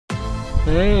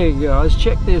Hey guys,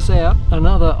 check this out,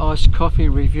 another iced coffee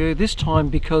review, this time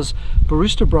because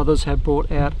Barista Brothers have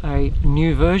brought out a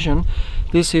new version.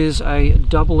 This is a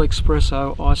double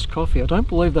espresso iced coffee. I don't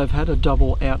believe they've had a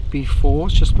double out before,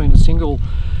 it's just been a single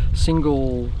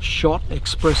shot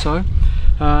espresso.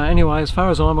 Anyway, as far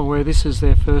as I'm aware, this is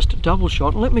their first double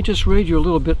shot. Let me just read you a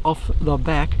little bit off the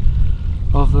back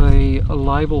of the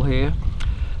label here.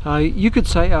 You could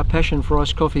say our passion for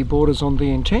iced coffee borders on the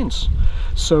intense.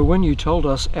 So when you told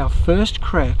us our first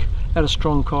crack at a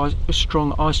strong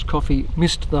iced coffee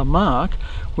missed the mark,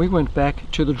 we went back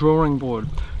to the drawing board.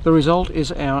 The result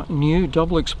is our new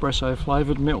double espresso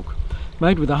flavoured milk.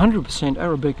 Made with 100%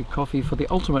 Arabica coffee for the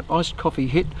ultimate iced coffee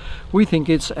hit, we think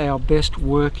it's our best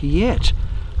work yet.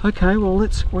 Okay, well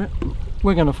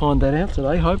we're going to find that out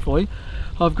today, hopefully.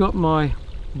 I've got my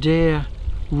Dare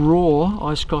Raw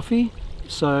iced coffee,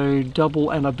 so double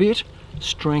and a bit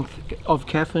strength of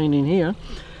caffeine in here.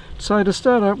 So to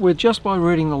start up with, just by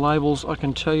reading the labels, I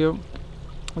can tell you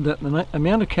that the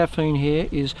amount of caffeine here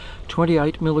is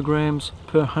 28 milligrams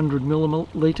per 100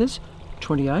 milliliters,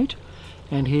 28,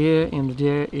 and here in the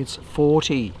Dare it's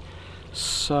 40.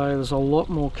 So there's a lot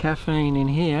more caffeine in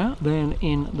here than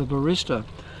in the Barista.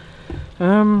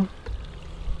 The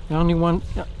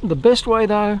best way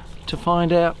though to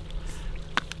find out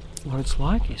what it's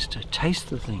like is to taste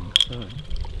the thing. So,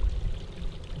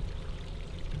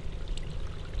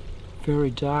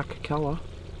 very dark colour.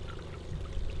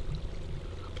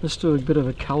 Let's do a bit of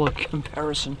a colour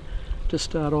comparison to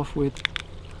start off with.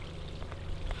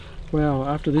 Wow,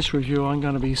 after this review I'm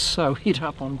going to be so hit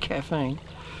up on caffeine.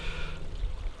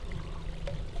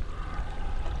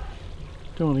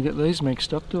 Don't want to get these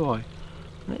mixed up, do I?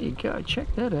 There you go,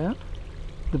 check that out.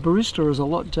 The Barista is a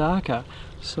lot darker,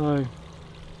 so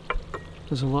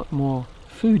there's a lot more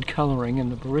food colouring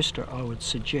in the Barista, I would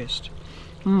suggest.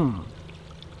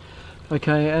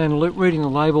 Okay, and reading the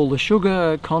label, the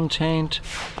sugar content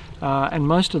and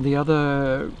most of the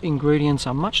other ingredients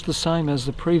are much the same as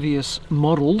the previous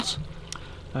models.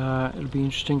 It'll be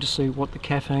interesting to see what the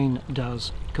caffeine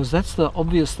does, because that's the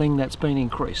obvious thing that's been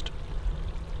increased.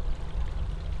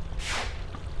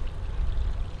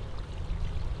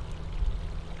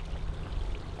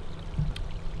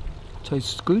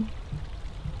 Tastes good.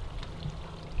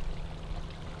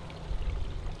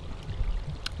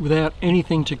 Without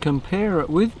anything to compare it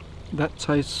with, that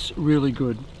tastes really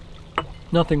good.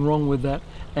 Nothing wrong with that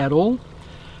at all,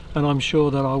 and I'm sure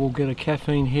that I will get a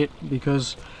caffeine hit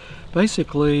because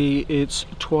basically it's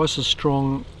twice as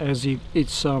strong as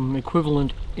its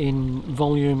equivalent in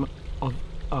volume of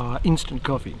instant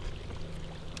coffee.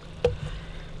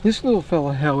 This little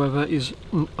fella, however, is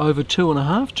over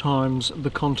 2.5 times the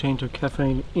content of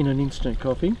caffeine in an instant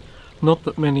coffee. Not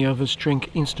that many of us drink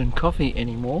instant coffee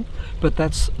anymore, but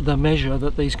that's the measure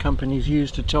that these companies use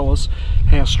to tell us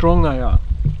how strong they are.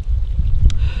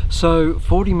 So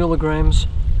 40 milligrams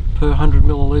per 100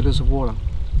 milliliters of water.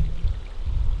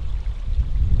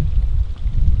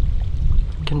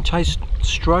 Can taste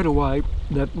straight away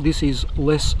that this is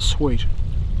less sweet.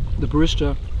 The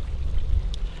Barista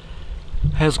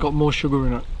has got more sugar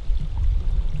in it.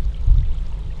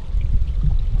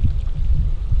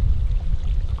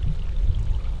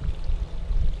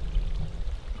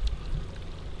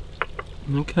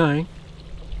 Okay,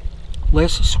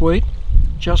 less sweet,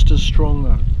 just as strong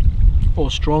though, or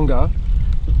stronger.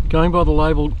 Going by the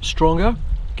label, stronger.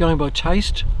 Going by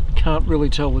taste, can't really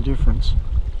tell the difference.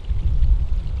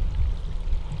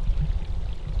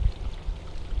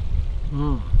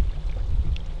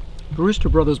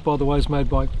 Barista Brothers, by the way, is made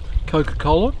by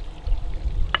Coca-Cola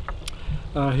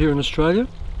here in Australia.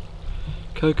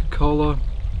 Coca-Cola,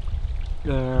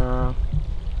 yeah,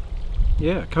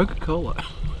 Coca-Cola.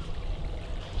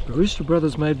 Barista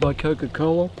Brothers made by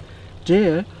Coca-Cola.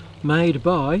 Dare made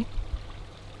by,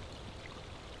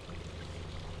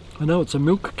 I know it's a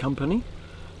milk company.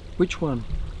 Which one?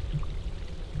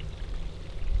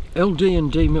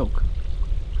 LD&D Milk.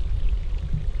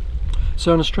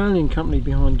 So an Australian company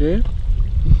behind Dare,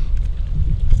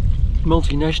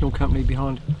 multinational company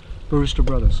behind Barista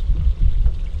Brothers.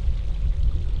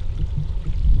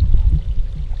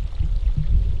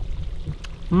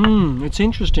 It's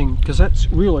interesting because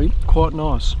that's really quite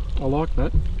nice. I like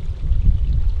that.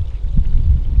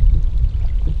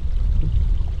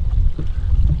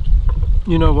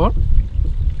 You know what?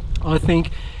 I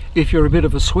think if you're a bit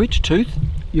of a sweet tooth,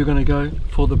 you're going to go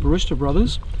for the Barista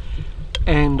Brothers,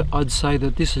 and I'd say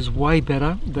that this is way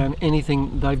better than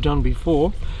anything they've done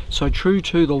before. So true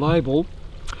to the label,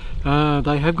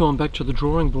 they have gone back to the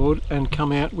drawing board and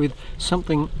come out with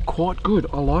something quite good.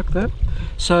 I like that.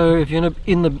 So if you're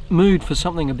in the mood for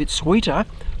something a bit sweeter,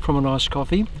 from an iced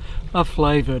coffee? A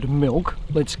flavoured milk.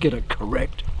 Let's get it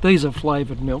correct. These are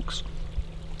flavoured milks.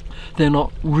 They're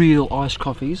not real iced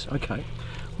coffees. Okay,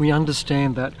 we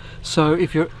understand that. So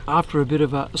if you're after a bit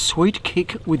of a sweet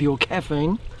kick with your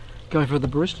caffeine, go for the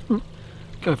barista.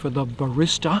 Go for the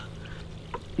barista.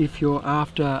 If you're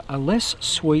after a less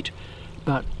sweet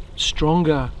but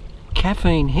stronger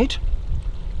caffeine hit,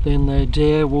 then the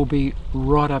Dare will be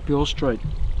right up your street.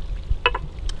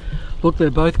 Look,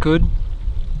 they're both good.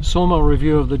 Saw my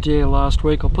review of the Dare last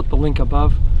week. I'll put the link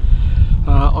above.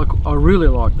 I really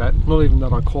like that. Not even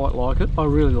that I quite like it. I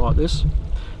really like this.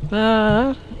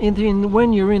 But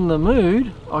when you're in the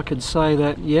mood, I could say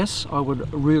that yes, I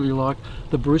would really like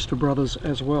the Barista Brothers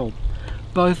as well.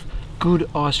 Both good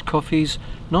iced coffees,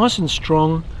 nice and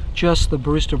strong. Just the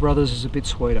Barista Brothers is a bit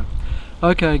sweeter.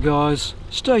 Okay guys,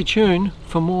 stay tuned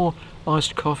for more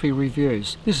iced coffee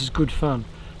reviews. This is good fun.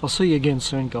 I'll see you again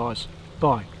soon guys.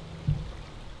 Bye.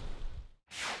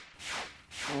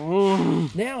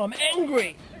 Now I'm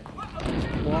angry.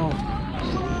 Wow.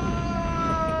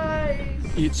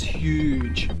 It's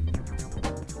huge.